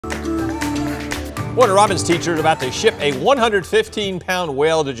Warner Robins teacher is about to ship a 115-pound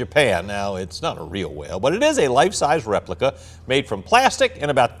whale to Japan. Now, it's not a real whale, but it is a life-size replica made from plastic and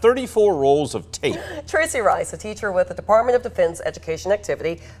about 34 rolls of tape. Tracy Rice, a teacher with the Department of Defense Education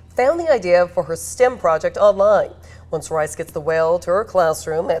Activity, found the idea for her STEM project online. Once Rice gets the whale to her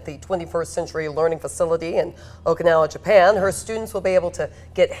classroom at the 21st Century Learning Facility in Okinawa, Japan, her students will be able to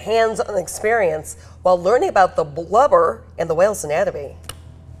get hands-on experience while learning about the blubber and the whale's anatomy.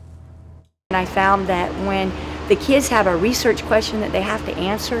 And I found that when the kids have a research question that they have to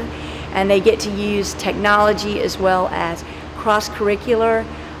answer and they get to use technology as well as cross-curricular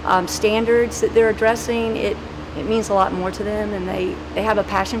standards that they're addressing, it means a lot more to them, and they have a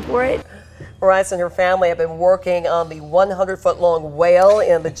passion for it. Rice and her family have been working on the 100-foot-long whale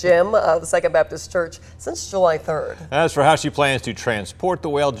in the gym of the Second Baptist Church since July 3rd. As for how she plans to transport the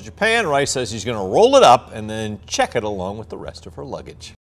whale to Japan, Rice says she's going to roll it up and then check it along with the rest of her luggage.